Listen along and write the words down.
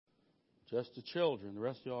Just the children. The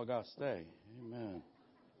rest of y'all got to stay. Amen.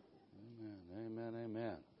 Amen. Amen.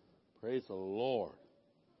 Amen. Praise the Lord.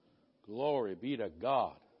 Glory be to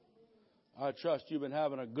God. I trust you've been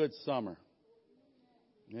having a good summer.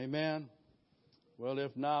 Amen. Well,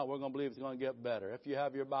 if not, we're going to believe it's going to get better. If you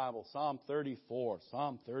have your Bible, Psalm 34.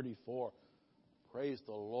 Psalm 34. Praise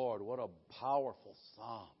the Lord. What a powerful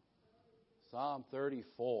psalm. Psalm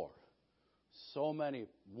 34. So many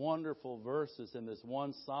wonderful verses in this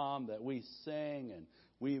one psalm that we sing and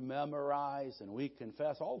we memorize and we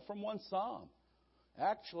confess, all from one psalm.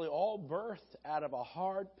 Actually, all birthed out of a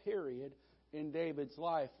hard period in David's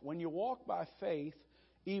life. When you walk by faith,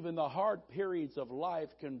 even the hard periods of life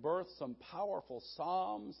can birth some powerful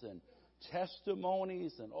psalms and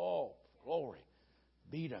testimonies. And oh, glory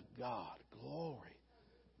be to God. Glory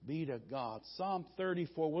be to God. Psalm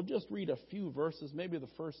 34. We'll just read a few verses, maybe the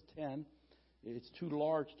first 10. It's too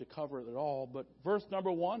large to cover it all. But verse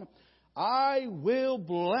number 1, I will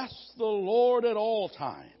bless the Lord at all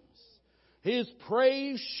times. His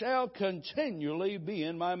praise shall continually be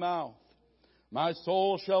in my mouth. My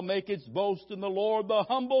soul shall make its boast in the Lord. The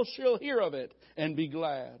humble shall hear of it and be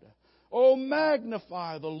glad. Oh,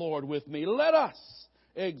 magnify the Lord with me. Let us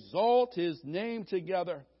exalt His name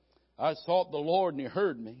together. I sought the Lord, and He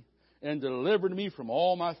heard me and delivered me from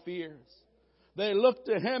all my fears. They looked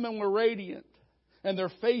to Him and were radiant, and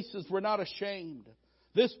their faces were not ashamed.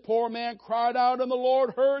 This poor man cried out, and the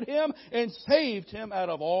Lord heard him and saved him out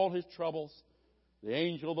of all his troubles. The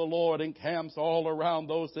angel of the Lord encamps all around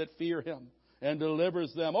those that fear Him and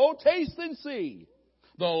delivers them. Oh, taste and see,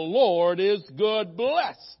 the Lord is good.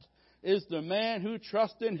 Blessed is the man who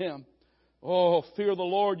trusts in Him. Oh, fear the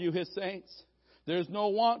Lord, you His saints. There's no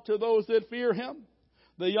want to those that fear Him.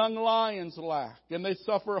 The young lions lack and they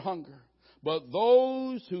suffer hunger, but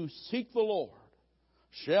those who seek the Lord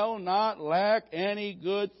shall not lack any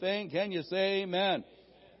good thing. Can you say amen?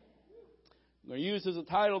 I'm going to use as a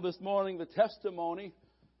title this morning, the testimony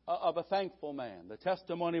of a thankful man. The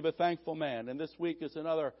testimony of a thankful man. And this week is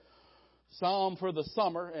another psalm for the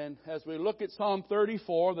summer. And as we look at Psalm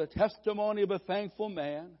 34, the testimony of a thankful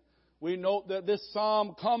man, we note that this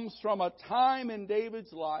psalm comes from a time in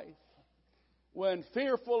David's life when,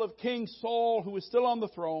 fearful of King Saul, who was still on the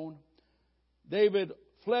throne, David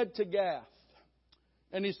fled to Gath.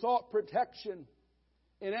 And he sought protection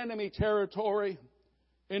in enemy territory,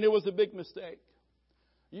 and it was a big mistake.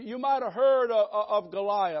 You might have heard of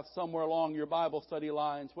Goliath somewhere along your Bible study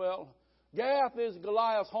lines. Well, Gath is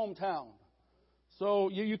Goliath's hometown. So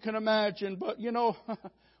you can imagine, but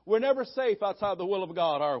we're never safe outside the will of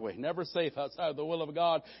God, are we? Never safe outside the will of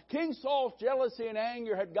God. King Saul's jealousy and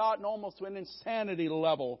anger had gotten almost to an insanity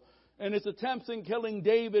level. And his attempts in killing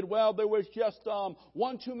David, well, there was just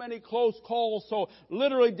one too many close calls. So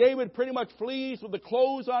literally David pretty much flees with the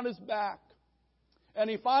clothes on his back. And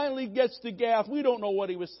he finally gets to Gath. We don't know what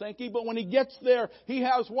he was thinking, but when he gets there, he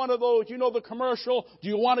has one of those, the commercial, do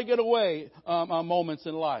you want to get away moments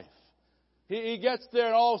in life. He gets there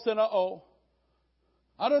and all of a sudden, uh-oh.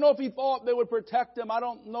 I don't know if he thought they would protect him. I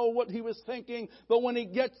don't know what he was thinking. But when he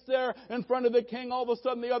gets there in front of the king, all of a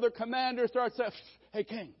sudden the other commander starts saying, hey,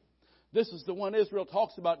 king. This is the one Israel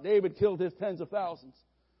talks about. David killed his tens of thousands.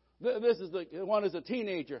 This is the one as a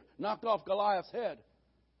teenager, knocked off Goliath's head.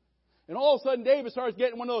 And all of a sudden David starts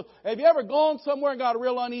getting one of those. Have you ever gone somewhere and got a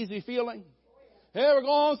real uneasy feeling? Have you ever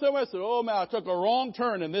gone somewhere and said, oh man, I took a wrong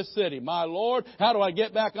turn in this city. My Lord, how do I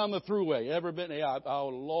get back on the thruway? Ever been? Yeah, oh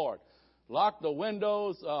Lord. Lock the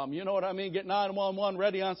windows. You know what I mean? Get 911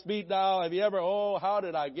 ready on speed dial. Have you ever, how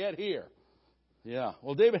did I get here? Yeah.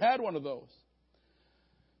 Well, David had one of those.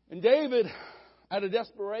 And David, out of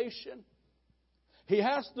desperation, he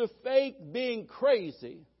has to fake being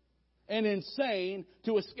crazy and insane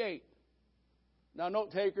to escape. Now,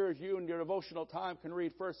 note takers, you in your devotional time can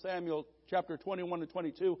read 1 Samuel chapter 21 and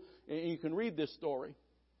 22, and you can read this story.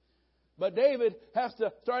 But David has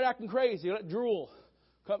to start acting crazy, let drool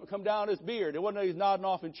come down his beard. It wasn't that he's nodding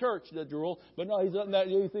off in church, the drool, but no, he's letting that,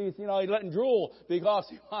 he's letting drool because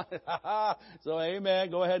he wanted, so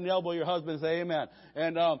amen, go ahead and elbow your husband and say amen.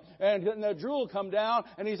 And the drool come down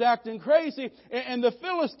and he's acting crazy, and the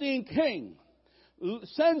Philistine king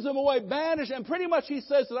sends him away, banished, and pretty much he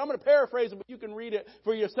says, I'm going to paraphrase it, but you can read it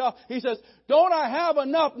for yourself. He says, don't I have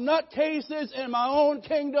enough nutcases in my own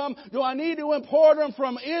kingdom? Do I need to import them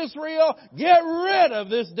from Israel? Get rid of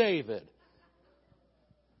this David.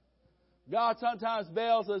 God sometimes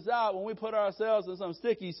bails us out when we put ourselves in some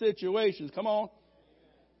sticky situations. Come on.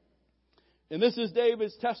 And this is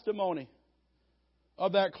David's testimony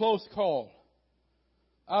of that close call.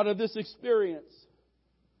 Out of this experience,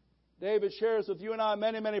 David shares with you and I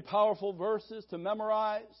many, many powerful verses to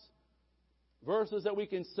memorize. verses that we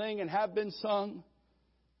can sing and have been sung.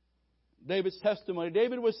 David's testimony.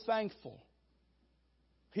 David was thankful.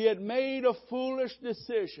 He had made a foolish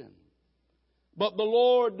decision, but the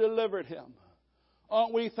Lord delivered him.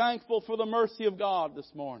 Aren't we thankful for the mercy of God this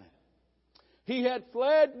morning? He had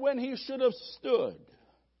fled when he should have stood.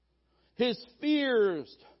 His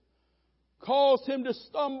fears caused him to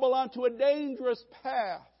stumble onto a dangerous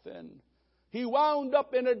path, and he wound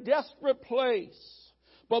up in a desperate place.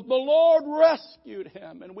 But the Lord rescued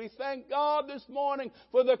him, and we thank God this morning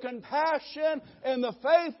for the compassion and the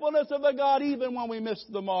faithfulness of the God even when we miss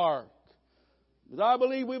the mark. Because I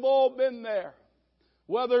believe we've all been there.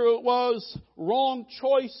 Whether it was wrong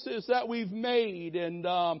choices that we've made and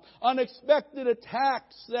unexpected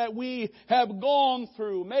attacks that we have gone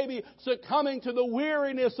through, maybe succumbing to the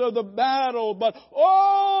weariness of the battle, but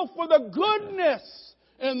oh, for the goodness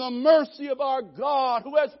and the mercy of our God,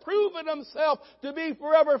 who has proven Himself to be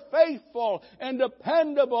forever faithful and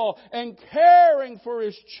dependable and caring for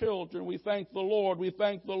His children. We thank the Lord. We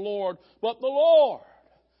thank the Lord. But the Lord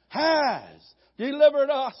has delivered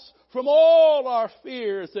us from all our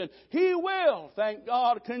fears, and He will, thank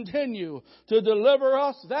God, continue to deliver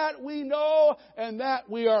us. That we know and that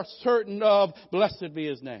we are certain of. Blessed be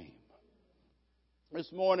His name.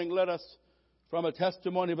 This morning, let us, from a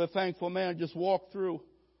testimony of a thankful man, just walk through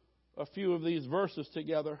a few of these verses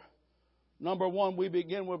together. Number one, we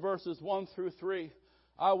begin with verses 1 through 3.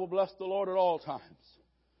 I will bless the Lord at all times.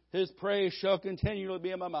 His praise shall continually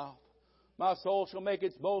be in my mouth. My soul shall make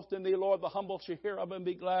its boast in Thee, Lord. The humble shall hear of and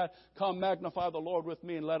be glad. Come, magnify the Lord with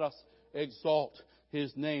me, and let us exalt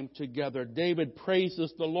His name together. David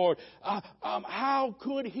praises the Lord. How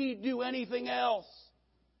could he do anything else?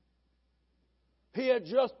 He had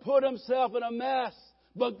just put himself in a mess,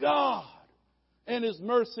 but God, in His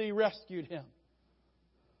mercy, rescued him.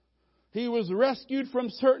 He was rescued from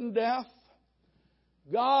certain death.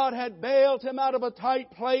 God had bailed him out of a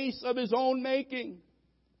tight place of his own making.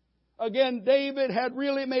 Again, David had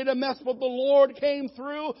really made a mess, but the Lord came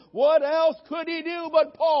through. What else could he do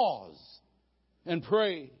but pause and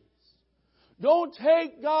praise? Don't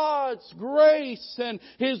take God's grace and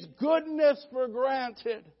His goodness for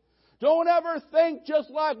granted. Don't ever think just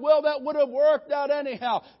like, well, that would have worked out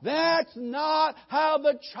anyhow. That's not how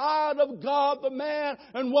the child of God, the man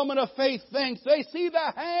and woman of faith thinks. They see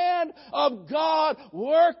the hand of God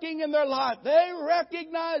working in their life. They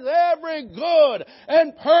recognize every good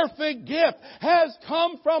and perfect gift has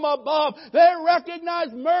come from above. They recognize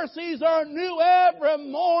mercies are new every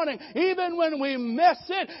morning, even when we miss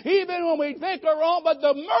it, even when we think we're wrong, but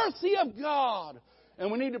the mercy of God.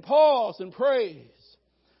 And we need to pause and praise.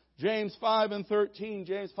 James 5 and 13.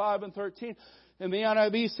 James 5 and 13. And the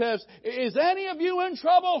NIV says, is any of you in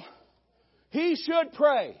trouble? He should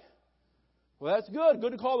pray. Well, that's good.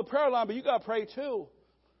 Good to call the prayer line, but you got to pray too.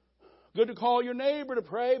 Good to call your neighbor to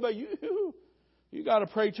pray, but you got to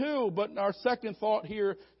pray too. But our second thought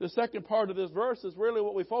here, the second part of this verse is really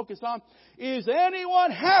what we focus on. Is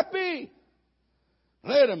anyone happy?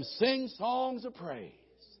 Let him sing songs of praise.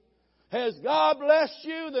 Has God blessed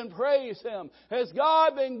you? Then praise Him. Has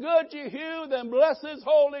God been good to you? Then bless His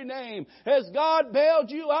holy name. Has God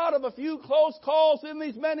bailed you out of a few close calls in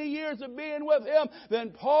these many years of being with Him?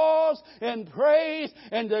 Then pause and praise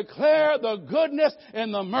and declare the goodness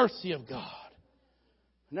and the mercy of God.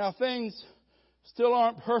 Now things still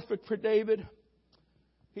aren't perfect for David.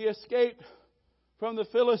 He escaped from the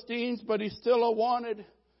Philistines, but he's still a wanted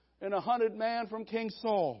and a hunted man from King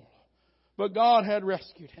Saul. But God had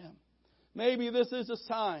rescued him. Maybe this is a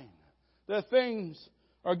sign that things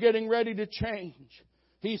are getting ready to change.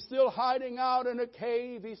 He's still hiding out in a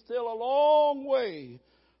cave. He's still a long way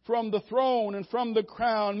from the throne and from the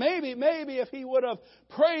crown. Maybe if he would have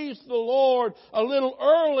praised the Lord a little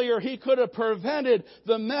earlier, he could have prevented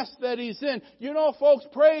the mess that he's in. You know, folks,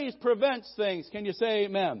 praise prevents things. Can you say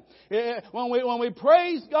amen? When we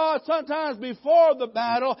praise God sometimes before the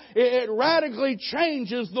battle, it radically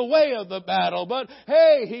changes the way of the battle. But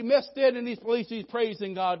hey, he missed it and he's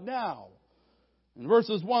praising God now. In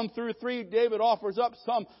verses 1 through 3, David offers up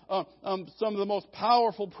some of the most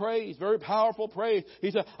powerful praise, very powerful praise.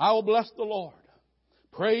 He said, I will bless the Lord.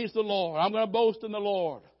 Praise the Lord. I'm going to boast in the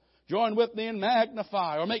Lord. Join with me and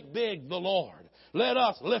magnify or make big the Lord. Let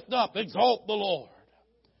us lift up, exalt the Lord.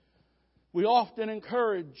 We often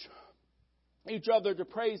encourage each other to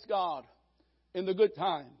praise God in the good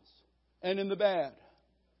times and in the bad.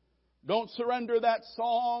 Don't surrender that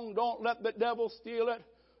song. Don't let the devil steal it.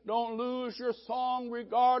 Don't lose your song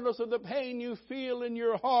regardless of the pain you feel in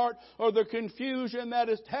your heart or the confusion that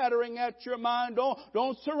is tattering at your mind.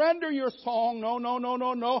 Don't surrender your song.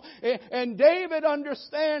 No. And David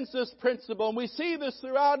understands this principle. And we see this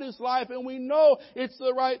throughout his life, and we know it's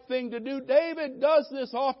the right thing to do. David does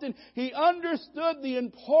this often. He understood the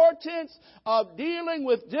importance of dealing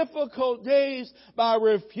with difficult days by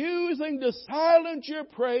refusing to silence your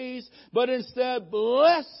praise, but instead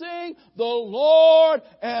blessing the Lord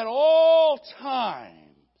at all times.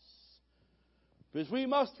 Because we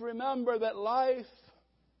must remember that life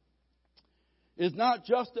is not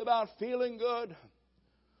just about feeling good.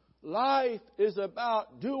 Life is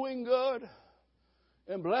about doing good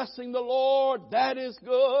and blessing the Lord. That is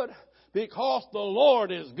good, because the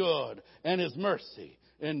Lord is good and His mercy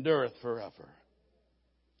endureth forever.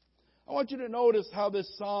 I want you to notice how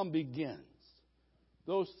this psalm begins.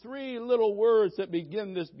 Those three little words that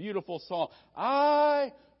begin this beautiful song.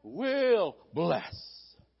 I will bless.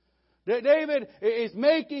 David is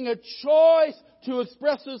making a choice to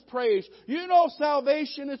express his praise. You know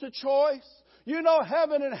salvation is a choice. You know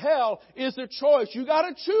heaven and hell is a choice. You got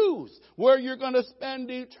to choose where you're going to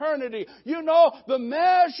spend eternity. You know the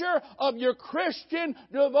measure of your Christian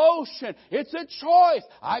devotion. It's a choice.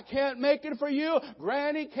 I can't make it for you.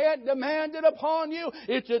 Granny can't demand it upon you.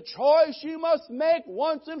 It's a choice you must make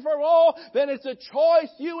once and for all. Then it's a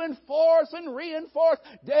choice you enforce and reinforce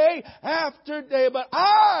day after day. But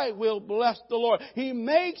I will bless the Lord. He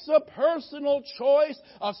makes a personal choice,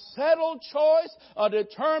 a settled choice, a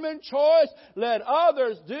determined choice. Let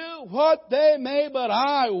others do what they may, but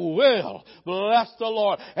I will bless the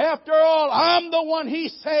Lord. After all, I'm the one He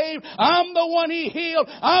saved. I'm the one He healed.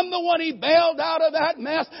 I'm the one He bailed out of that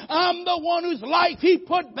mess. I'm the one whose life He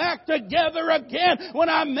put back together again when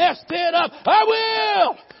I messed it up. I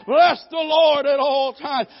will bless the Lord at all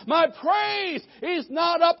times. My praise is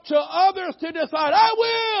not up to others to decide. I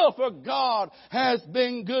will, for God has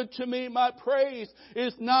been good to me. My praise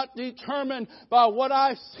is not determined by what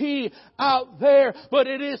I see out there, but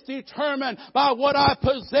it is determined by what I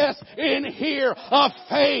possess in here of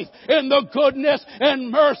faith in the goodness and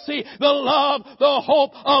mercy, the love, the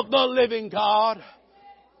hope of the living God.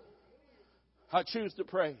 I choose to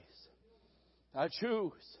praise. I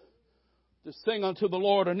choose to sing unto the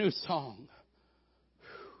Lord a new song.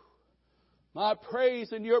 My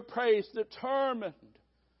praise and your praise determined,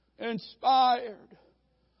 inspired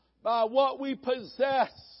by what we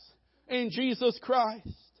possess in Jesus Christ.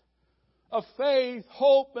 A faith,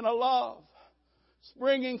 hope, and a love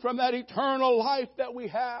springing from that eternal life that we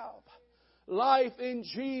have. Life in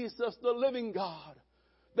Jesus, the living God,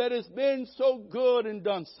 that has been so good and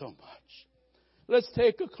done so much. Let's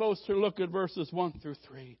take a closer look at verses 1 through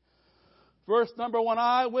 3. Verse number 1,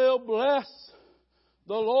 I will bless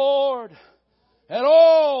the Lord at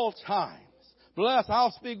all times. Bless,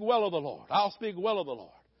 I'll speak well of the Lord. I'll speak well of the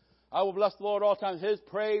Lord. I will bless the Lord at all times. His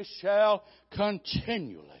praise shall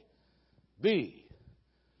continually be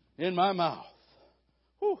in my mouth.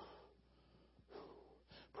 Whew.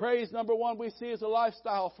 Praise, number 1, we see is a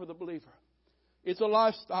lifestyle for the believer. It's a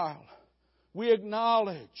lifestyle. We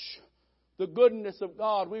acknowledge the goodness of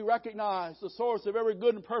God. We recognize the source of every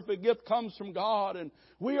good and perfect gift comes from God. And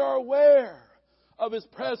we are aware of His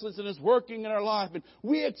presence and His working in our life. And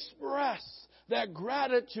we express that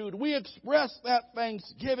gratitude. We express that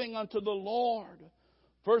thanksgiving unto the Lord.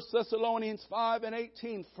 1 Thessalonians 5 and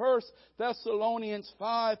 18. 1 Thessalonians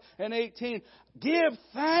 5 and 18. Give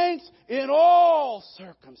thanks in all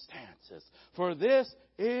circumstances, for this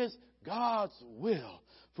is God's will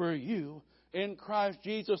for you in Christ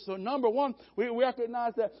Jesus. So number 1, we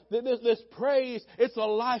recognize that this praise, it's a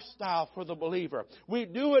lifestyle for the believer. We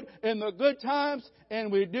do it in the good times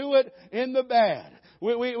and we do it in the bad.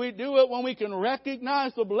 We do it when we can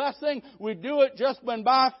recognize the blessing. We do it just when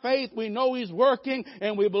by faith we know He's working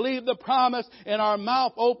and we believe the promise and our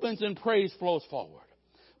mouth opens and praise flows forward.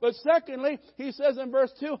 But secondly, he says in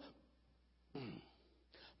verse 2,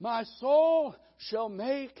 my soul shall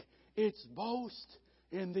make its boast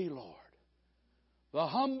in Thee, Lord. The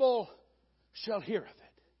humble shall hear of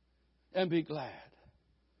it and be glad.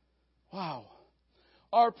 Wow.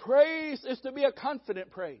 Our praise is to be a confident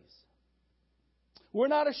praise. We're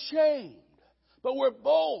not ashamed, but we're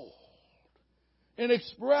bold in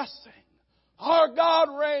expressing our God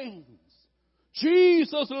reigns.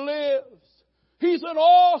 Jesus lives. He's an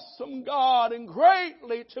awesome God and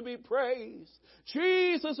greatly to be praised.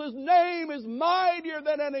 Jesus' name is mightier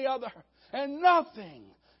than any other, and nothing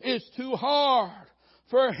is too hard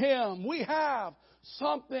for Him. We have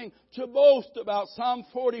something to boast about. Psalm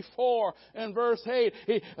 44 and verse 8.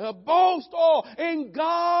 Boast all. In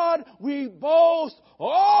God we boast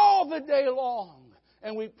all the day long.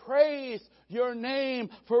 And we praise your name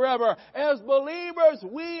forever. As believers,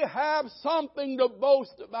 we have something to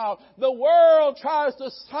boast about. The world tries to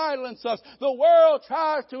silence us. The world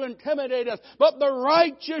tries to intimidate us. But the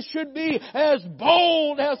righteous should be as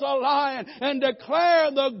bold as a lion and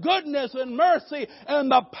declare the goodness and mercy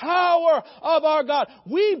and the power of our God.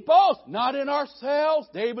 We boast not in ourselves.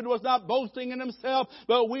 David was not boasting in himself,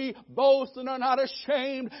 but we boast and are not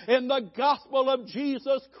ashamed in the gospel of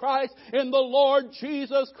Jesus Christ, in the Lord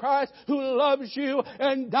Jesus Christ, who loves you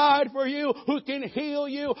and died for you, who can heal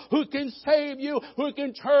you, who can save you, who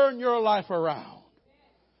can turn your life around.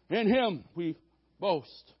 In Him we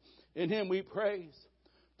boast. In Him we praise.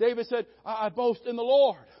 David said, I boast in the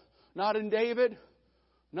Lord. Not in David,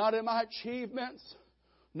 not in my achievements,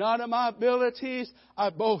 not in my abilities. I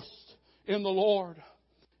boast in the Lord.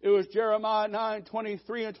 It was Jeremiah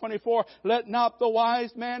 9:23 and 24. Let not the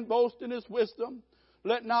wise man boast in his wisdom.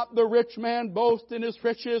 Let not the rich man boast in his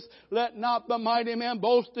riches. Let not the mighty man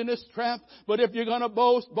boast in his strength. But if you're going to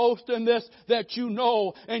boast, boast in this, that you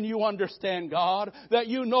know and you understand God. That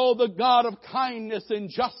you know the God of kindness and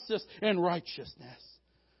justice and righteousness.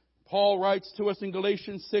 Paul writes to us in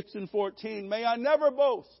Galatians 6 and 14, may I never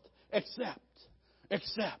boast except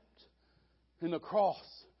in the cross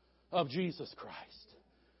of Jesus Christ.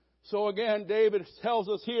 So again, David tells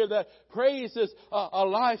us here that praise is a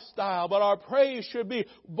lifestyle, but our praise should be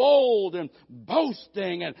bold and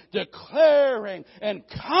boasting and declaring and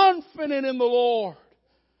confident in the Lord.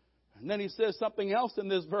 And then he says something else in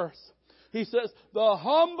this verse. He says, the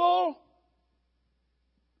humble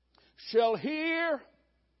shall hear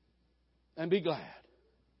and be glad.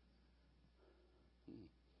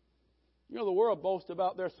 You know, the world boasts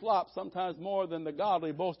about their slops sometimes more than the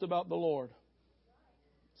godly boast about the Lord.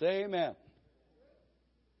 Say amen.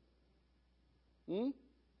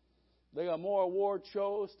 They got more award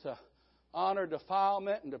shows to honor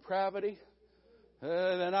defilement and depravity.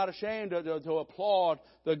 They're not ashamed to applaud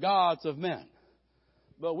the gods of men.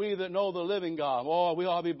 But we that know the living God, we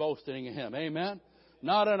ought to be boasting in Him. Amen.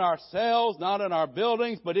 Not in ourselves, not in our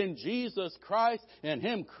buildings, but in Jesus Christ and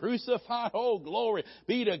Him crucified. Oh, glory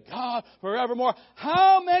be to God forevermore.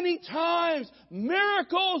 How many times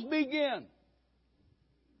miracles begin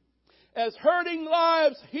as hurting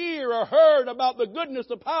lives hear or heard about the goodness,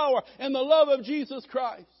 the power, and the love of Jesus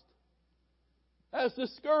Christ. As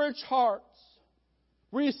discouraged hearts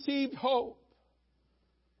received hope.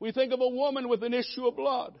 We think of a woman with an issue of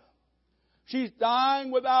blood. She's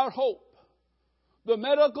dying without hope. The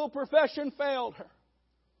medical profession failed her.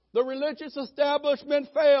 The religious establishment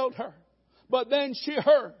failed her. But then she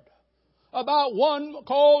heard about one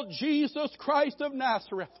called Jesus Christ of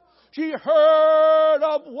Nazareth. She heard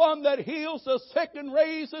of one that heals the sick and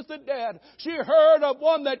raises the dead. She heard of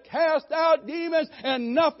one that cast out demons,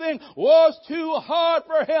 and nothing was too hard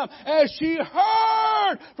for Him. As she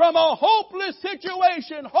heard from a hopeless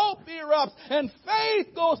situation, hope erupts and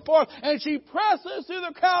faith goes forth, and she presses through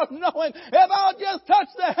the crowd knowing, if I'll just touch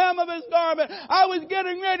the hem of His garment. I was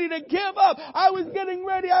getting ready to give up. I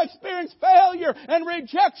experienced failure and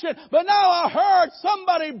rejection, but now I heard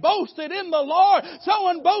somebody boasted in the Lord.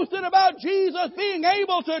 Someone boasted about Jesus being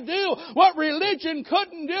able to do what religion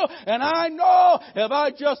couldn't do. And I know if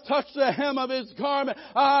I just touch the hem of His garment,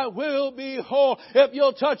 I will be whole. If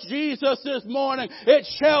you'll touch Jesus this morning, it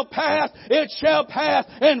shall pass,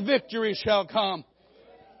 and victory shall come.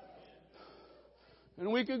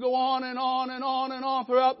 And we could go on and on and on and on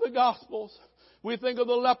throughout the Gospels. We think of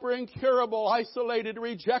the leper, incurable, isolated,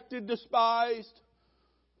 rejected, despised.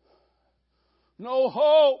 No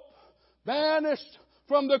hope, banished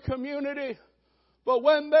from the community. But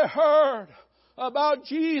when they heard about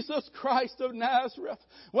Jesus Christ of Nazareth,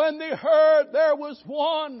 when they heard there was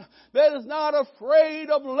one that is not afraid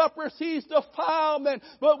of leprosy's defilement,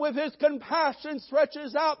 but with His compassion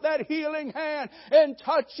stretches out that healing hand and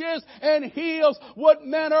touches and heals what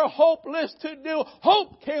men are hopeless to do.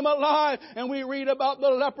 Hope came alive, and we read about the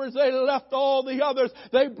lepers. They left all the others.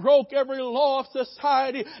 They broke every law of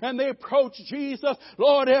society, and they approached Jesus.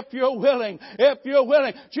 Lord, if you're willing.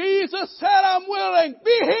 Jesus said, I'm willing.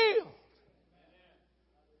 Be healed.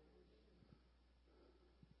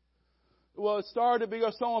 Well, it started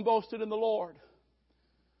because someone boasted in the Lord.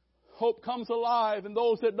 Hope comes alive in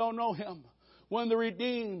those that don't know Him. When the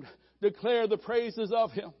redeemed declare the praises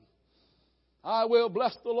of Him. I will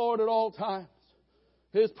bless the Lord at all times.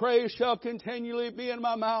 His praise shall continually be in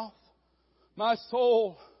my mouth. My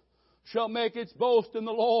soul shall make its boast in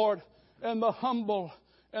the Lord, and the humble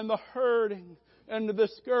and the hurting and the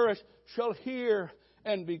discouraged shall hear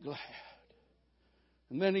and be glad.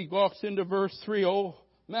 And then he walks into verse 3. Oh,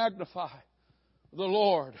 magnify the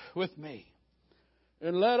Lord with me,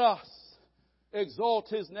 and let us exalt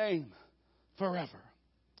His name forever.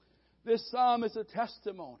 This psalm is a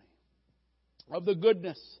testimony of the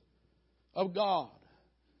goodness of God.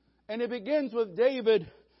 And it begins with David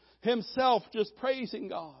himself just praising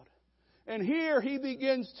God. And here he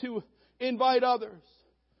begins to invite others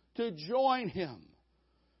to join him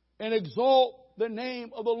and exalt the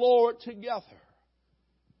name of the Lord together.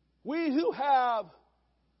 We who have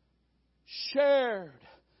shared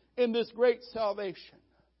in this great salvation,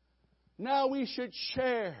 now we should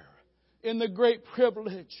share in the great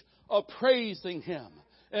privilege of praising Him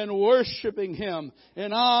and worshiping Him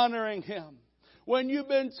and honoring Him. When you've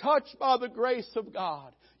been touched by the grace of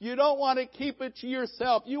God, you don't want to keep it to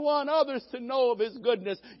yourself. You want others to know of His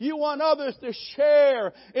goodness. You want others to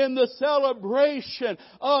share in the celebration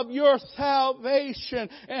of your salvation.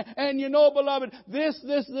 And you know, beloved, this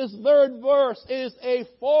third verse is a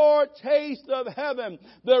foretaste of heaven.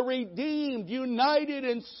 The redeemed, united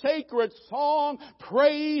in sacred song,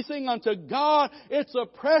 praising unto God. It's a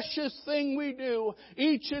precious thing we do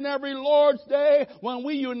each and every Lord's Day when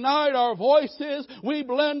we unite our voices, we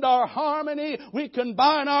blend our harmony, we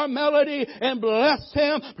combine our melody and bless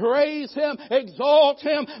Him, praise Him, exalt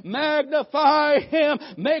Him, magnify Him,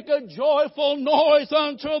 make a joyful noise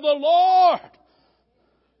unto the Lord.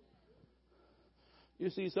 You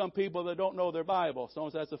see some people that don't know their Bible.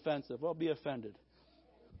 Someone says that's offensive. Well, be offended.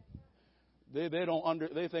 They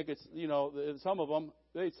think it's, some of them,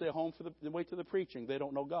 they stay home they wait till the preaching. They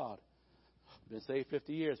don't know God. Been saved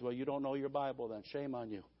 50 years. Well, you don't know your Bible then. Shame on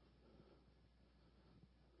you.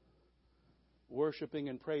 Worshiping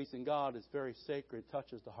and praising God is very sacred,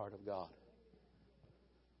 touches the heart of God.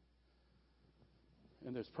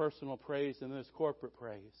 And there's personal praise and there's corporate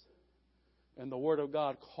praise. And the Word of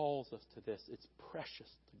God calls us to this. It's precious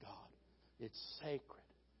to God. It's sacred.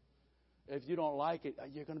 If you don't like it,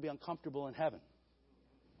 you're going to be uncomfortable in heaven.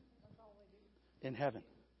 In heaven.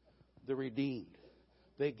 The redeemed.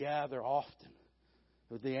 They gather often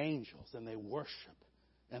with the angels and they worship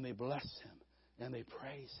and they bless Him and they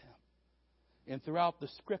praise Him. And throughout the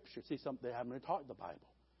Scripture, see, they haven't been taught in the Bible.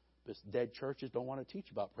 Because dead churches don't want to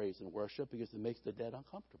teach about praise and worship because it makes the dead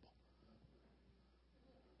uncomfortable.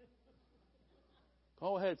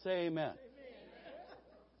 Go ahead, say amen.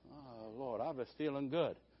 Oh, Lord, I was feeling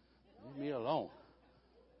good. Leave me alone.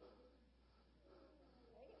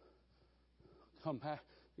 Come back.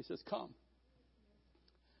 He says, come.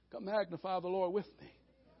 Come magnify the Lord with me.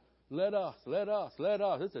 Let us.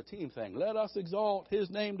 It's a team thing. Let us exalt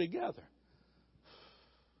His name together.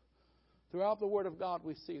 Throughout the Word of God,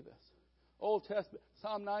 we see this. Old Testament,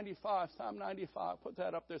 Psalm 95. Put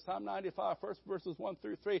that up there. Psalm 95, first verses 1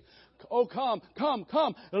 through 3. Oh, come.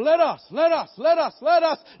 Let us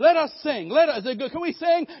sing. Is it good? Can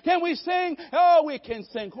we sing? Oh, we can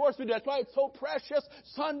sing. Of course we do. That's why it's so precious.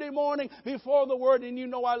 Sunday morning before the Word. And you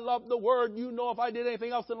know I love the Word. You know if I did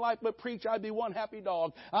anything else in life but preach, I'd be one happy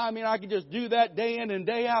dog. I mean, I could just do that day in and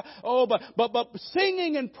day out. Oh, but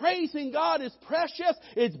singing and praising God is precious.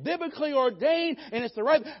 It's biblically ordained. And it's the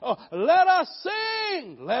right. Oh, let us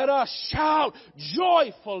sing. Let us shout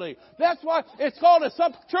joyfully. That's why it's called,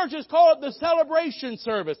 some churches call it the celebration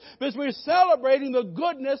service. Because we're celebrating the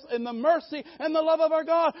goodness and the mercy and the love of our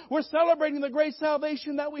God. We're celebrating the great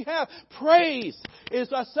salvation that we have. Praise is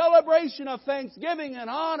a celebration of thanksgiving and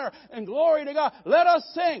honor and glory to God. Let us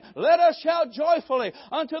sing. Let us shout joyfully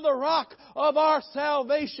unto the rock of our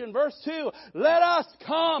salvation. Verse 2. Let us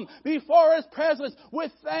come before His presence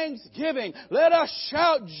with thanksgiving. Let us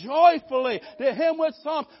shout joyfully to Him with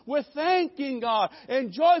songs. We're thanking God,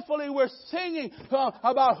 and joyfully we're singing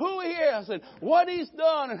about who He is and what He's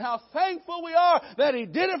done and how thankful we are that He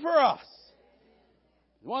did it for us.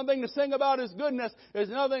 One thing to sing about His goodness is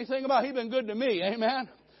another thing to sing about He's been good to me. Amen.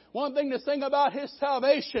 One thing to sing about His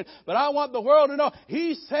salvation, but I want the world to know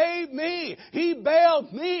He saved me. He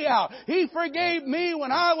bailed me out. He forgave me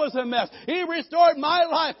when I was a mess. He restored my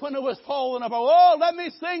life when it was falling apart. Oh, let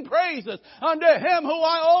me sing praises unto Him who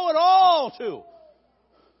I owe it all to.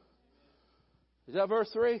 Is that verse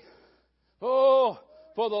 3? Oh,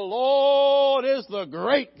 for the Lord is the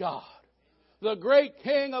great God, the great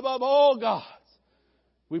King above all gods.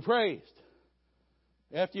 We praised.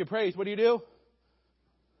 After you praise, what do?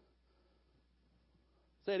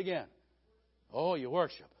 Say it again. Oh, you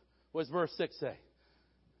worship. What's verse 6 say?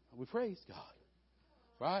 We praise God.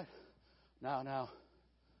 Right? Now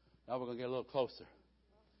we're going to get a little closer.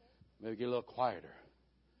 Maybe get a little quieter.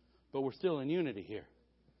 But we're still in unity here.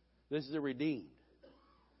 This is a redeemed.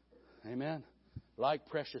 Amen. like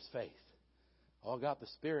precious faith. All got the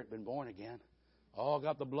Spirit, been born again. All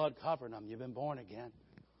got the blood covering them. You've been born again.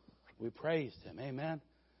 We praised Him. Amen.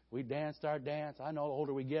 We danced our dance. I know the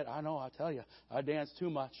older we get, I tell you, I dance too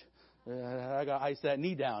much. I got to ice that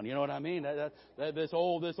knee down. You know what I mean? This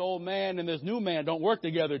old man and this new man don't work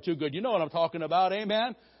together too good. You know what I'm talking about.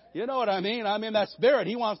 Amen. You know what I mean? I mean, that spirit,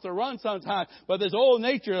 he wants to run sometimes. But this old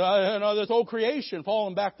nature, this old creation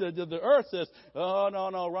falling back to the earth says, oh,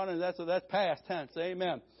 no, running, that's past tense.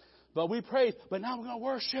 Amen. But we praise. But now we're going to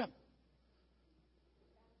worship.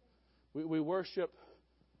 We worship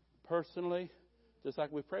personally, just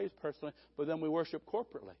like we praise personally, but then we worship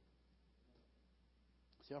corporately.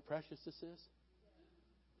 See how precious this is?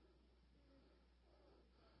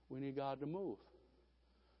 We need God to move.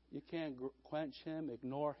 You can't quench Him,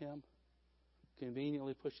 ignore Him,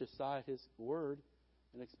 conveniently push aside His word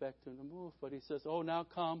and expect Him to move. But He says, oh, now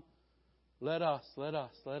come, let us.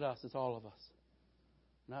 It's all of us.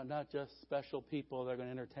 Not just special people that are going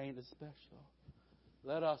to entertain the special.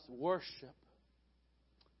 Let us worship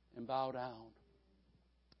and bow down.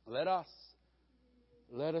 Let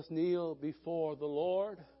us kneel before the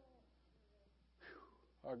Lord,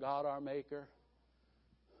 our God, our Maker.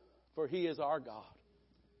 For He is our God.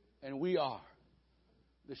 And we are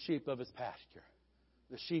the sheep of His pasture,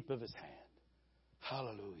 the sheep of His hand.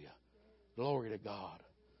 Hallelujah. Glory to God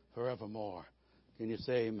forevermore. Can you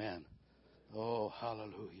say amen? Oh,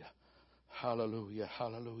 hallelujah. Hallelujah.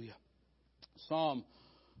 Hallelujah. Psalm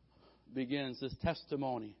begins, this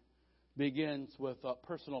testimony begins with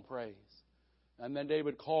personal praise. And then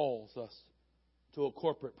David calls us to a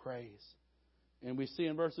corporate praise. And we see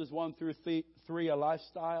in verses 1 through 3 a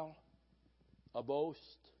lifestyle, a boast,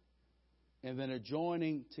 and then a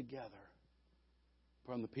joining together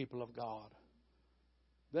from the people of God.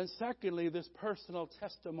 Then secondly, this personal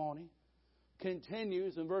testimony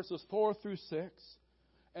continues in verses 4 through 6.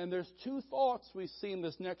 And there's two thoughts we see in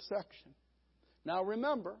this next section. Now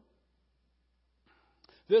remember,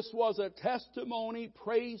 this was a testimony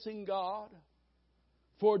praising God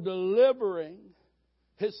for delivering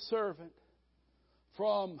His servant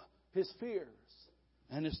from his fears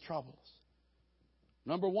and his troubles.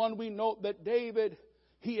 Number one, we note that David,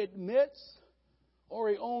 he admits or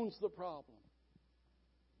he owns the problem.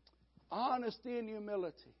 Honesty and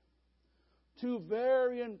humility. Two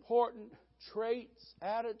very important traits,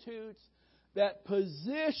 attitudes that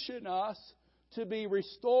position us to be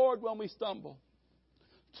restored when we stumble.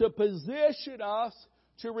 To position us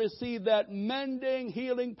to receive that mending,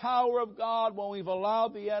 healing power of God when we've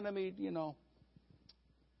allowed the enemy,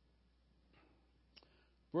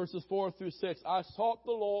 Verses 4 through 6. I sought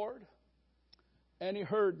the Lord, and He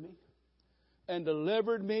heard me, and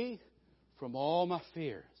delivered me from all my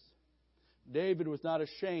fears. David was not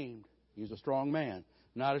ashamed. He was a strong man.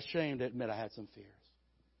 Not ashamed to admit I had some fears.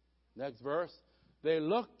 Next verse. They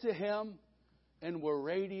looked to Him and were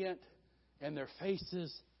radiant, and their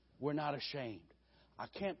faces were not ashamed. I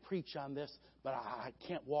can't preach on this, but I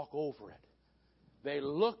can't walk over it. They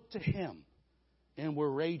looked to Him and were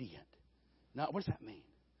radiant. Now, what does that mean?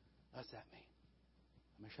 What does that mean?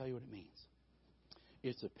 Let me show you what it means.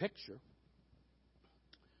 It's a picture.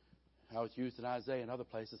 How it's used in Isaiah and other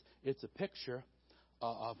places. It's a picture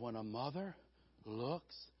of when a mother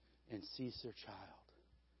looks and sees their child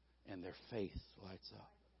and their face lights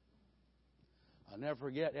up. I'll never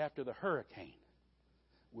forget, after the hurricane,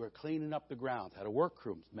 we were cleaning up the grounds. Had a work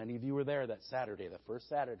crew. Many of you were there that Saturday, the first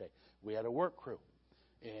Saturday. We had a work crew.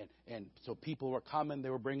 And so people were coming. They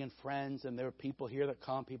were bringing friends. And there were people here that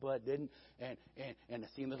come, people that didn't. And I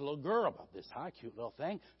seen this little girl, about this high, cute little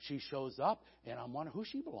thing. She shows up, and I'm wondering who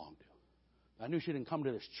she belonged to. I knew she didn't come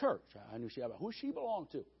to this church. I knew who she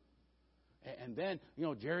belonged to. And then,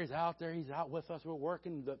 Jerry's out there. He's out with us. We're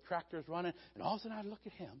working. The tractor's running. And all of a sudden, I look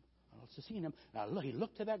at him. I was seeing him. And he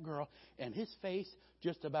looked to that girl, and his face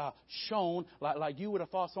just about shone like you would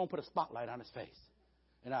have thought someone put a spotlight on his face.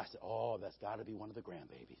 And I said, oh, that's got to be one of the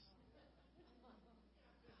grandbabies.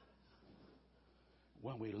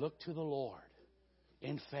 When we look to the Lord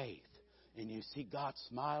in faith, and you see God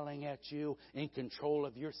smiling at you, in control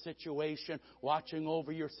of your situation, watching over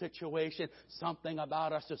your situation, something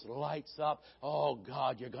about us just lights up. Oh,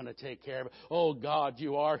 God, you're going to take care of it. Oh, God,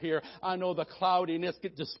 you are here. I know the cloudiness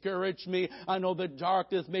discouraged me. I know the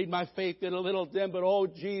darkness made my faith get a little dim. But, oh,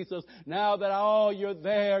 Jesus, now that, you're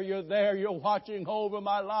there. You're watching over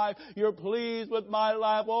my life. You're pleased with my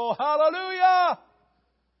life. Oh, hallelujah!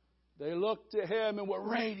 They looked to Him and were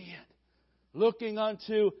radiant, looking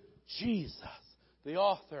unto Jesus, the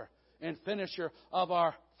author and finisher of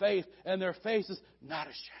our faith, and their faces not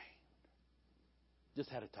ashamed. Just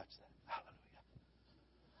had to touch that.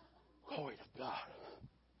 Hallelujah. Glory to God.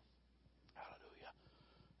 Hallelujah.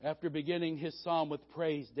 After beginning his psalm with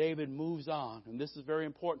praise, David moves on. And this is very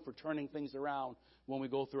important for turning things around when we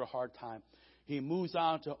go through a hard time. He moves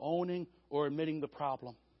on to owning or admitting the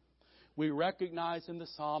problem. We recognize in the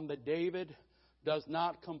psalm that David does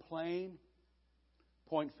not complain,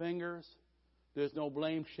 point fingers. There's no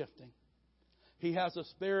blame shifting. He has a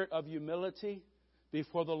spirit of humility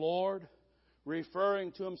before the Lord,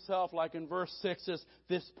 referring to himself, like in verse 6, as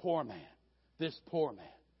this poor man, this poor man.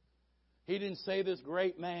 He didn't say this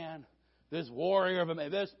great man, this warrior of a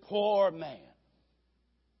man, this poor man.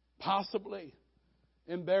 Possibly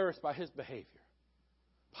embarrassed by his behavior.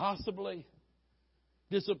 Possibly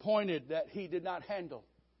disappointed that he did not handle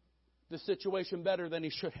the situation better than he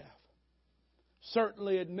should have.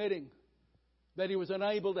 Certainly admitting that he was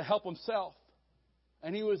unable to help himself.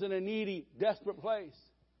 And he was in a needy, desperate place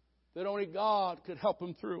that only God could help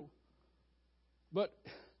him through. But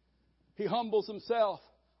he humbles himself.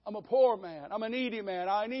 I'm a poor man. I'm a needy man.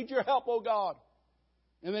 I need your help, oh God.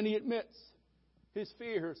 And then he admits his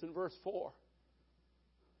fears in verse 4.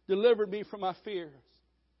 Delivered me from my fears.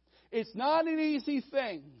 It's not an easy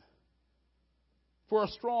thing for a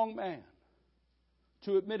strong man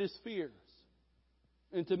to admit his fears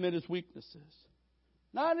and to admit his weaknesses.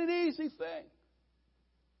 Not an easy thing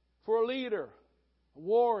for a leader, a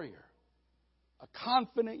warrior, a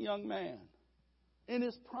confident young man in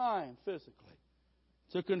his prime physically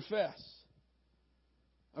to confess,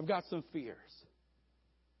 I've got some fears.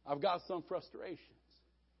 I've got some frustrations.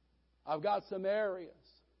 I've got some areas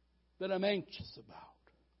that I'm anxious about.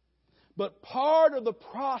 But part of the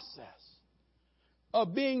process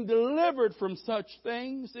of being delivered from such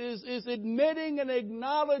things is admitting and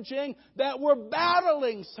acknowledging that we're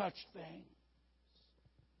battling such things.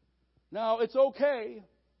 Now, it's okay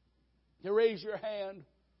to raise your hand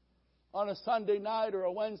on a Sunday night or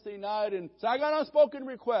a Wednesday night and say, I got unspoken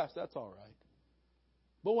requests. That's all right.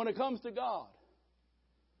 But when it comes to God,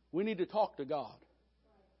 we need to talk to God.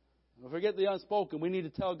 Forget the unspoken. We need to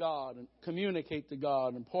tell God and communicate to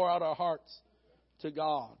God and pour out our hearts to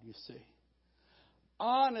God, you see.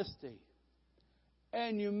 Honesty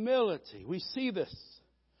and humility, we see this,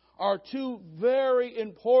 are two very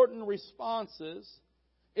important responses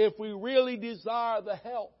if we really desire the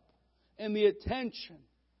help and the attention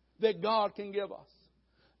that God can give us.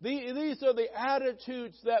 These are the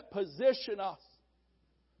attitudes that position us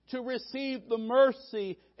to receive the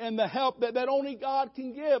mercy and the help that only God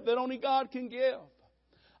can give, that only God can give.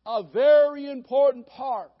 A very important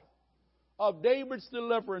part of David's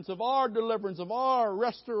deliverance, of our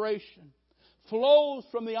restoration, flows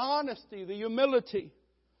from the honesty, the humility,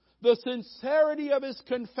 the sincerity of his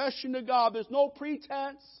confession to God. There's no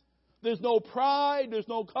pretense, there's no pride, there's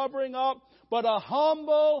no covering up, but a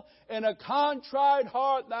humble and a contrite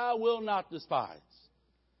heart thou wilt not despise.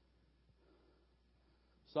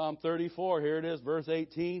 Psalm 34, here it is, verse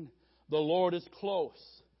 18. The Lord is close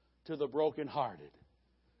to the brokenhearted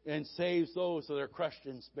and saves those that are crushed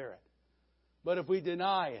in spirit. But if we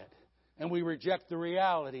deny it and we reject the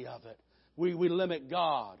reality of it, we limit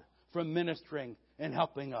God from ministering and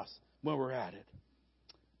helping us when we're at it.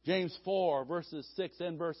 James 4, verses 6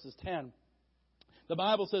 and verses 10. The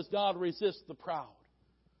Bible says God resists the proud.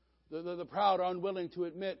 The proud are unwilling to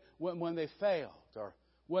admit when they failed or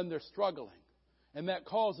when they're struggling. And that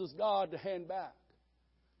causes God to hand back.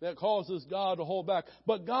 That causes God to hold back.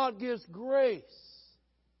 But God gives grace.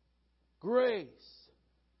 Grace.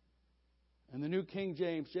 In the New King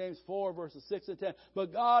James, James 4, verses 6 and 10.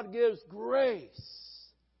 But God gives grace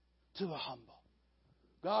to the humble.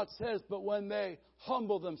 God says, but when they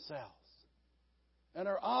humble themselves and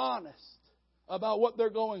are honest about what they're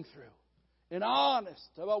going through and honest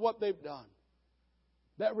about what they've done,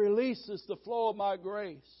 that releases the flow of my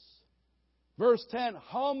grace. Verse 10,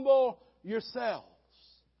 humble yourselves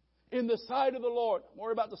in the sight of the Lord. Don't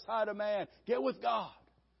worry about the sight of man. Get with God.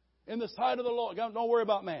 In the sight of the Lord. Don't worry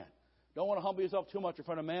about man. Don't want to humble yourself too much in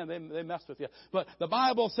front of man. They mess with you. But the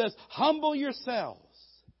Bible says, humble yourselves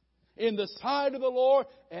in the sight of the Lord,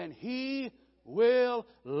 and He will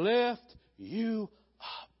lift you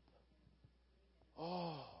up.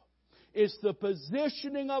 Oh, it's the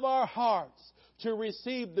positioning of our hearts to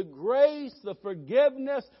receive the grace, the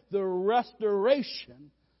forgiveness, the restoration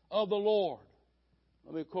of the Lord.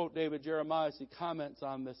 Let me quote David Jeremiah as he comments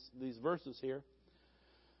on these verses here.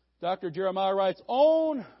 Dr. Jeremiah writes,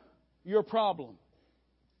 own your problem.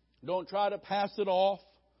 Don't try to pass it off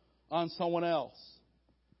on someone else.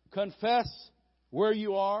 Confess where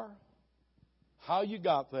you are, how you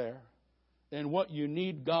got there, and what you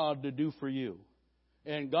need God to do for you.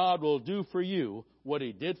 And God will do for you what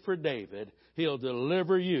He did for David. He'll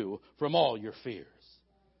deliver you from all your fears.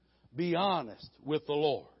 Be honest with the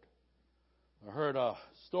Lord. I heard a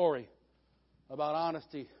story about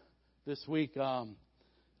honesty this week. I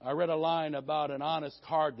read a line about an honest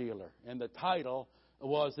car dealer, and the title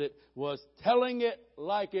was Telling It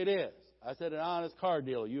Like It Is. I said an honest car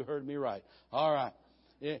dealer. You heard me right. All right.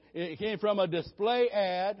 It came from a display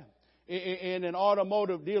ad in an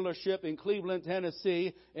automotive dealership in Cleveland,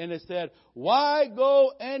 Tennessee, and it said, "Why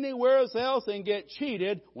go anywhere else and get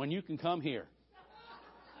cheated when you can come here?"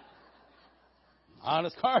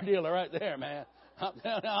 Honest car dealer right there, man. I'm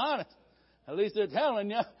telling you, honest. At least they're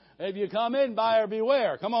telling you, if you come in, buyer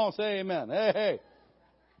beware. Come on, say amen. Hey.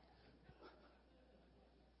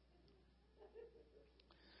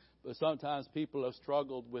 But sometimes people have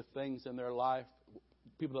struggled with things in their life,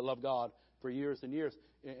 people that love God, for years and years.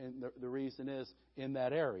 And the reason is in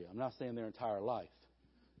that area. I'm not saying their entire life.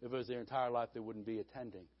 If it was their entire life, they wouldn't be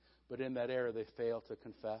attending. But in that area, they fail to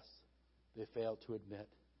confess. They fail to admit.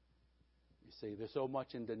 You see, they're so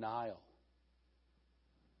much in denial.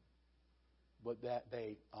 But that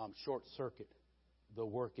they short-circuit the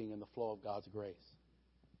working and the flow of God's grace.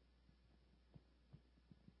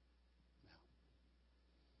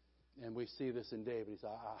 And we see this in David. He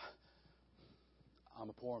said, I'm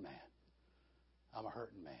a poor man. I'm a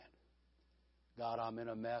hurting man. God, I'm in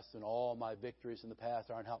a mess, and all my victories in the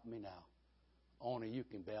past aren't helping me now. Only you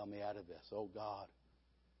can bail me out of this. Oh, God,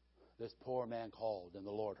 this poor man called, and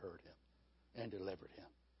the Lord heard him and delivered him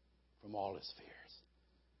from all his fears.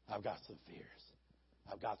 I've got some fears.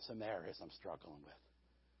 I've got some areas I'm struggling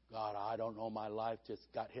with. God, I don't know. My life just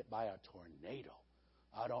got hit by a tornado.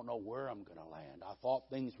 I don't know where I'm going to land. I thought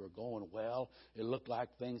things were going well. It looked like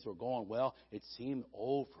things were going well. It seemed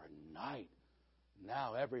overnight.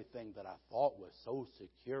 Now everything that I thought was so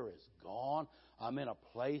secure is gone. I'm in a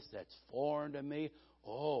place that's foreign to me.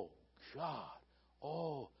 Oh,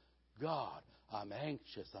 God. I'm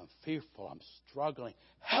anxious. I'm fearful. I'm struggling.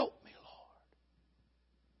 Help me, Lord.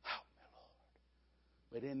 Help me,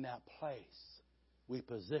 Lord. But in that place, we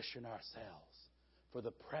position ourselves for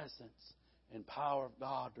the presence and power of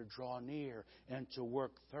God to draw near and to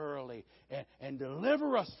work thoroughly and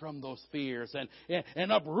deliver us from those fears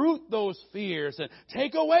and uproot those fears and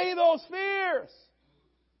take away those fears.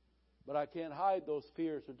 But I can't hide those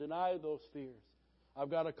fears or deny those fears. I've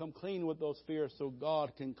got to come clean with those fears so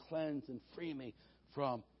God can cleanse and free me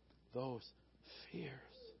from those fears.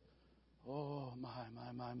 Oh, my.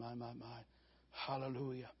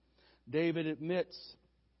 Hallelujah. David admits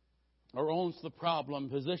or owns the problem,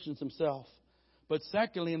 positions himself. But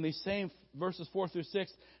secondly, in these same verses 4 through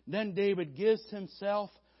 6, then David gives himself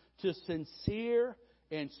to sincere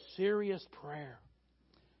and serious prayer.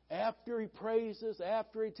 After he praises,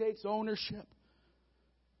 after he takes ownership,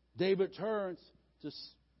 David turns to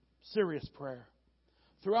serious prayer.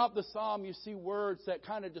 Throughout the psalm, you see words that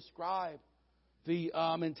kind of describe the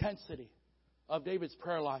intensity of David's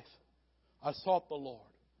prayer life. I sought the Lord.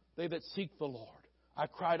 They that seek the Lord. I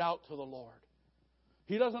cried out to the Lord.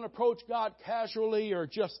 He doesn't approach God casually or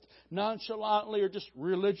just nonchalantly or just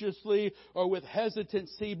religiously or with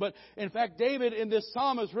hesitancy. But in fact, David in this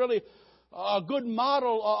psalm is really a good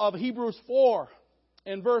model of Hebrews 4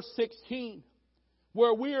 in verse 16,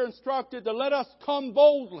 where we are instructed to let us come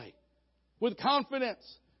boldly with confidence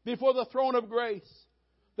before the throne of grace,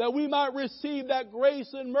 that we might receive that grace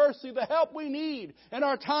and mercy, the help we need in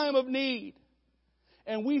our time of need.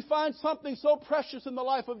 And we find something so precious in the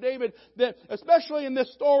life of David that, especially in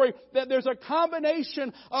this story, that there's a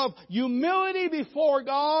combination of humility before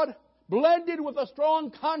God blended with a strong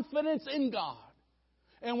confidence in God.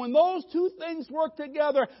 And when those two things work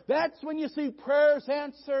together, that's when you see prayers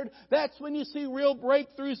answered. That's when you see real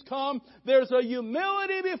breakthroughs come. There's a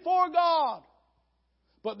humility before God,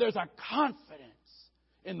 but there's a confidence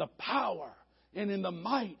in the power and in the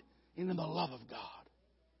might and in the love of God.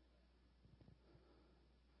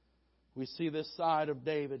 We see this side of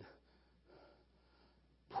David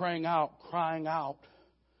praying out, crying out.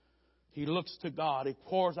 He looks to God. He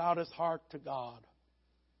pours out his heart to God.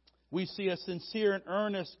 We see a sincere and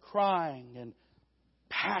earnest crying and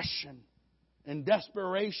passion and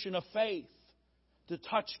desperation of faith to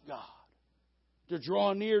touch God, to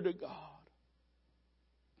draw near to God.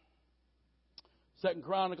 2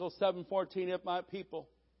 Chronicles 7:14, if my people,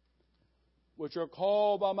 which are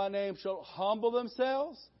called by my name, shall humble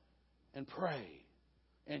themselves and pray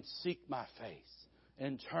and seek my face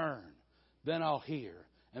and turn, then I'll hear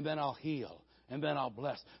and then I'll heal and then I'll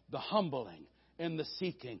bless. The humbling and the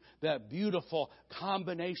seeking. That beautiful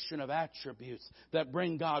combination of attributes that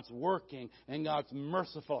bring God's working and God's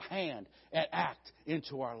merciful hand and act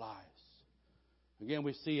into our lives. Again,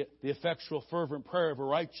 we see it, the effectual fervent prayer of a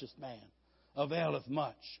righteous man availeth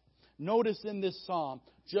much. Notice in this psalm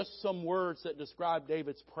just some words that describe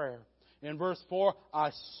David's prayer. In verse 4,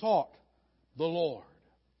 I sought the Lord,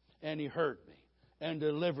 and He heard me and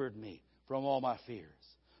delivered me from all my fears.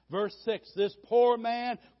 Verse 6, this poor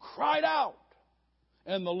man cried out,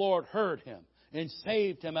 and the Lord heard him and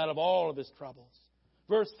saved him out of all of his troubles.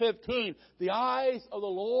 Verse 15, the eyes of the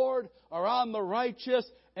Lord are on the righteous,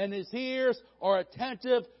 and His ears are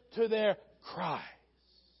attentive to their cries.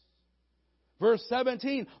 Verse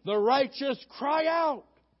 17, the righteous cry out,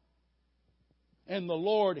 and the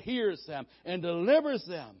Lord hears them and delivers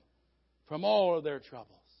them from all of their troubles.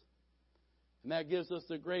 And that gives us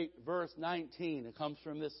the great verse 19. It comes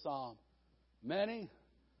from this psalm. Many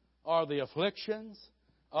are the afflictions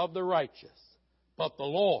of the righteous, but the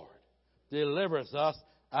Lord delivers us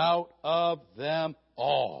out of them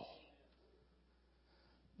all.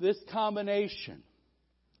 This combination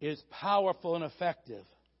is powerful and effective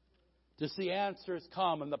to see answers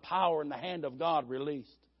come and the power and the hand of God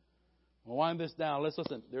released. We'll wind this down. Let's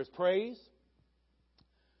listen. There's praise.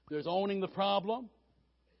 There's owning the problem.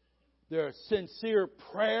 There's sincere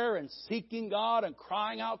prayer and seeking God and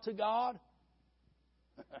crying out to God.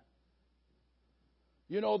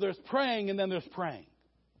 There's praying and then there's praying.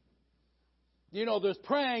 There's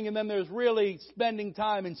praying and then there's really spending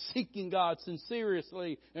time and seeking God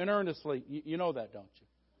sincerely and earnestly. You know that, don't you?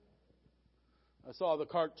 I saw the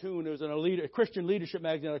cartoon. There was a Christian leadership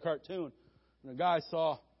magazine, a cartoon. And a guy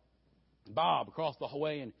saw Bob across the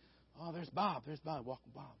way and, there's Bob.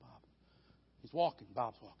 Walking Bob. He's walking.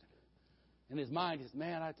 Bob's walking. In his mind, he says,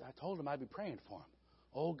 man, I told him I'd be praying for him.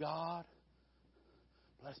 Oh, God,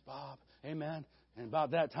 bless Bob. Amen. And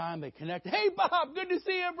about that time, they connected. Hey, Bob, good to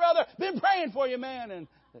see you, brother. Been praying for you, man. And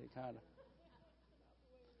they kind of...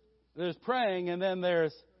 There's praying, and then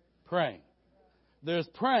there's praying. There's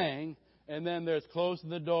praying, and then there's closing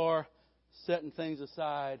the door, setting things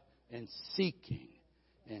aside, and seeking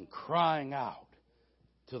and crying out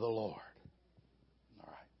to the Lord.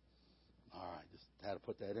 All right. Just had to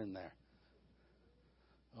put that in there.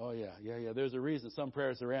 Oh, yeah. There's a reason some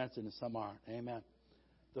prayers are answered and some aren't. Amen.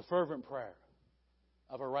 The fervent prayer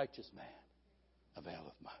of a righteous man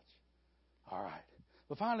availeth much. All right.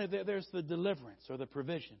 But finally, there's the deliverance or the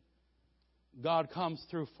provision. God comes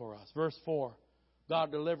through for us. Verse 4,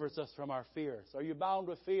 God delivers us from our fears. Are you bound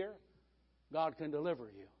with fear? God can deliver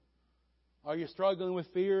you. Are you struggling with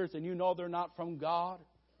fears and you know they're not from God?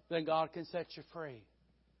 Then God can set you free.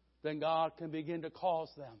 Then God can begin to cause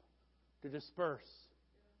them to disperse,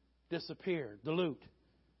 disappear, dilute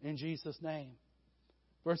in Jesus' name.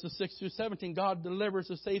 Verses 6 through 17, God delivers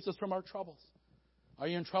and saves us from our troubles. Are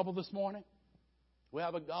you in trouble this morning? We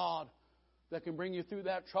have a God that can bring you through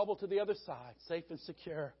that trouble to the other side, safe and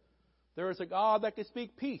secure. There is a God that can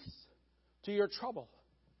speak peace to your trouble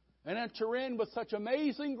and enter in with such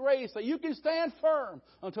amazing grace that you can stand firm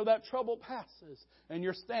until that trouble passes and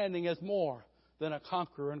you're standing as more than a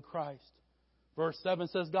conqueror in Christ. Verse 7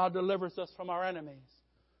 says God delivers us from our enemies.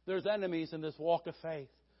 There's enemies in this walk of faith.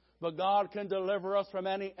 But God can deliver us from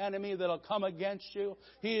any enemy that will come against you.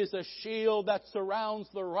 He is a shield that surrounds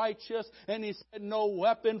the righteous. And He said, no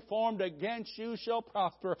weapon formed against you shall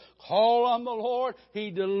prosper. Call on the Lord.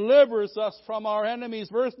 He delivers us from our enemies.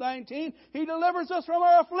 Verse 19, He delivers us from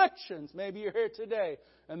our afflictions. Maybe you're here today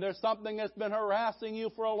and there's something that's been harassing you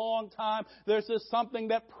for a long time. There's just something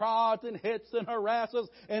that prods and hits and harasses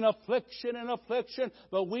and affliction.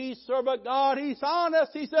 But we serve a God. He's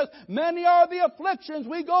honest. He says, many are the afflictions.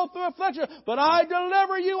 We go through affliction, but I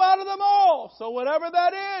deliver you out of them all. So whatever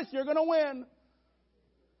that is, you're going to win.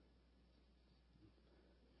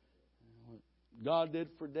 What God did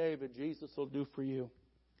for David, Jesus will do for you.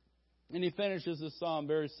 And he finishes this psalm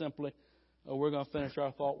very simply. We're going to finish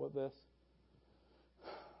our thought with this.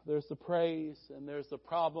 There's the praise, and there's the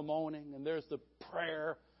problem owning, and there's the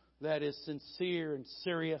prayer that is sincere and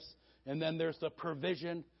serious. And then there's the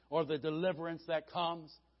provision or the deliverance that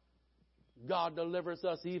comes. God delivers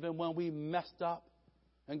us even when we messed up,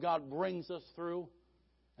 and God brings us through.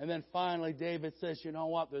 And then finally, David says, you know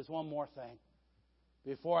what? There's one more thing.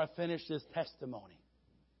 Before I finish this testimony.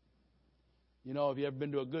 You know, have you ever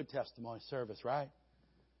been to a good testimony service, right?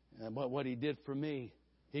 And what He did for me,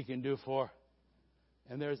 He can do for.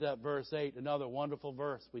 And there's that verse 8, another wonderful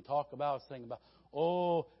verse we talk about, sing about,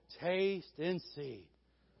 oh, taste and see,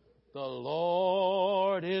 the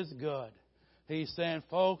Lord is good. He's saying,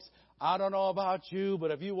 folks, I don't know about you, but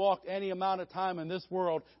if you walked any amount of time in this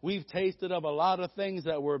world, we've tasted of a lot of things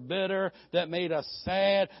that were bitter, that made us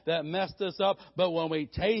sad, that messed us up. But when we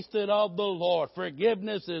tasted of the Lord,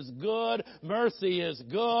 forgiveness is good, mercy is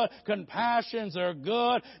good, compassions are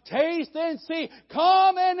good. Taste and see.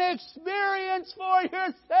 Come and experience for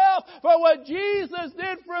yourself. For what Jesus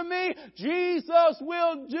did for me, Jesus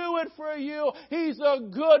will do it for you. He's a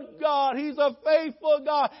good God. He's a faithful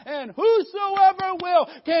God. And whosoever will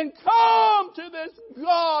can come to this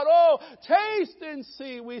God. Oh, taste and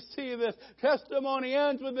see. We see this testimony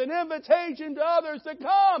ends with an invitation to others to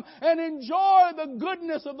come and enjoy the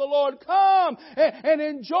goodness of the Lord. Come and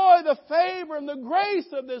enjoy the favor and the grace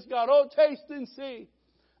of this God. Oh, taste and see.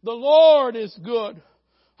 The Lord is good.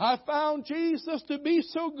 I found Jesus to be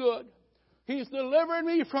so good. He's delivered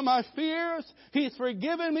me from my fears. He's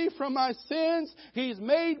forgiven me from my sins. He's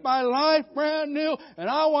made my life brand new. And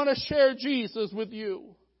I want to share Jesus with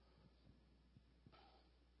you.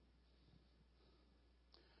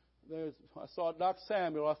 I saw Dr.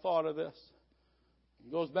 Samuel. I thought of this.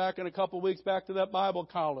 It goes back in a couple of weeks back to that Bible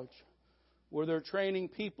college where they're training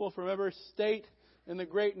people from every state in the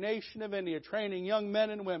great nation of India, training young men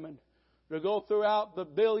and women to go throughout the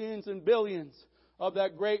billions and billions of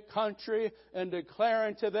that great country and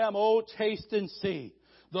declaring to them, oh, taste and see.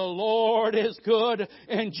 The Lord is good,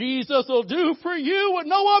 and Jesus will do for you what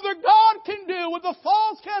no other God can do, what the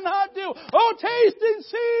false cannot do. Oh, taste and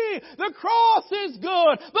see. The cross is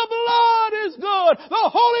good. The blood is good. The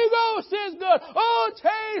Holy Ghost is good. Oh,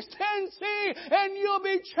 taste and see, and you'll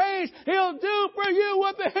be changed. He'll do for you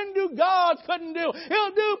what the Hindu gods couldn't do.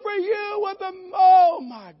 He'll do for you what oh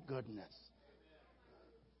my goodness.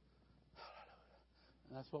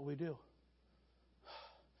 And that's what we do.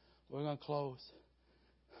 We're going to close.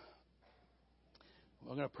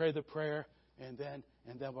 We're going to pray the prayer, and then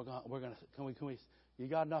we're going to. Can we? You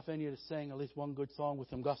got enough in you to sing at least one good song with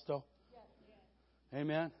some gusto? Yes.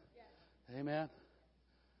 Amen. Yes. Amen.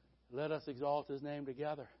 Let us exalt His name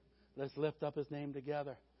together. Let's lift up His name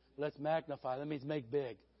together. Let's magnify. That means make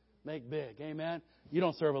big. Make big. Amen. You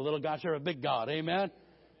don't serve a little God, you serve a big God. Amen.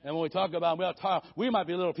 And when we talk about we might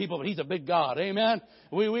be little people, but He's a big God. Amen.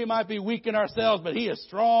 We might be weak in ourselves, but He is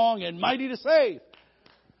strong and mighty to save.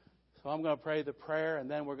 So I'm going to pray the prayer, and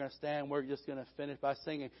then we're going to stand. We're just going to finish by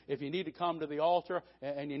singing. If you need to come to the altar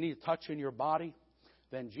and you need a touch in your body,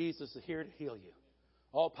 then Jesus is here to heal you.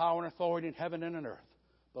 All power and authority in heaven and on earth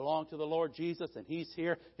belong to the Lord Jesus, and He's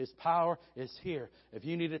here. His power is here. If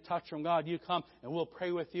you need a touch from God, you come, and we'll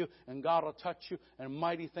pray with you, and God will touch you, and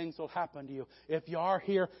mighty things will happen to you. If you are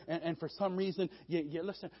here, and for some reason, you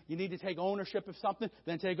listen, you need to take ownership of something,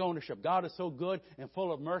 then take ownership. God is so good and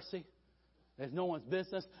full of mercy. It's no one's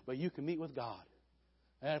business, but you can meet with God.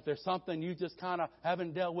 And if there's something you just kind of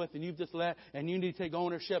haven't dealt with and you've just let, and you need to take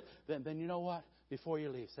ownership, then you know what? Before you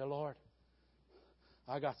leave, say, Lord,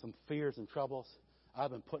 I got some fears and troubles.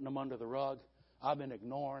 I've been putting them under the rug. I've been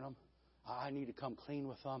ignoring them. I need to come clean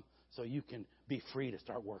with them so you can be free to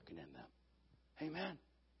start working in them. Amen.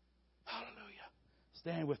 Hallelujah.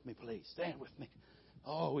 Stand with me, please. Stand with me.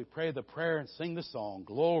 Oh, we pray the prayer and sing the song.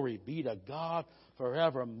 Glory be to God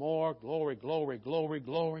forevermore. Glory, glory, glory,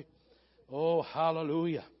 glory. Oh,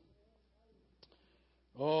 hallelujah.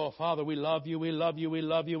 Oh, Father, we love you, we love you, we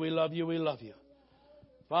love you, we love you, we love you.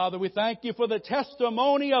 Father, we thank you for the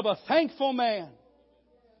testimony of a thankful man.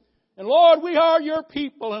 And Lord, we are your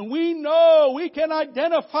people, and we know we can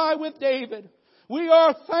identify with David. We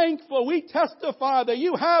are thankful. We testify that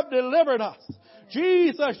you have delivered us.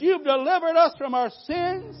 Jesus, you've delivered us from our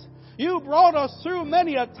sins. You brought us through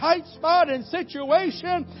many a tight spot and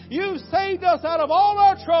situation. You saved us out of all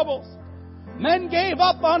our troubles. Men gave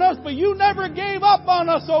up on us, but you never gave up on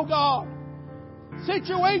us, oh God.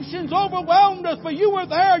 Situations overwhelmed us, but you were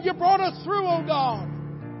there. You brought us through, oh God.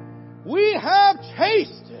 We have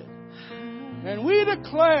tasted and we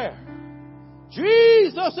declare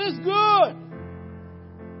Jesus is good.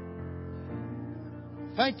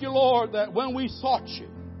 Thank you, Lord, that when we sought you,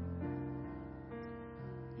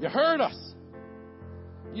 you heard us.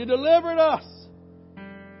 You delivered us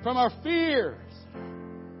from our fears,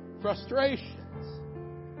 frustrations.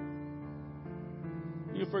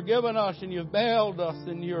 You've forgiven us and you've veiled us,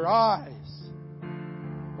 and your eyes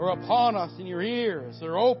are upon us and your ears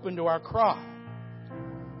are open to our cry.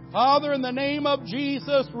 Father, in the name of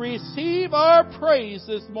Jesus, receive our praise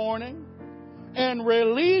this morning and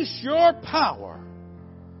release your power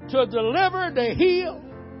to deliver, to heal.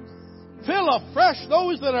 Fill afresh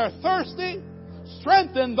those that are thirsty.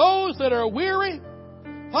 Strengthen those that are weary.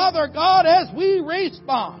 Father God, as we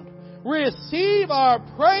respond, receive our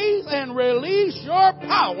praise and release your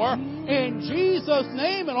power in Jesus'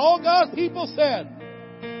 name. And all God's people said,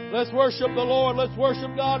 let's worship the Lord. Let's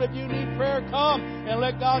worship God. If you need prayer, come and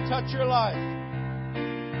let God touch your life.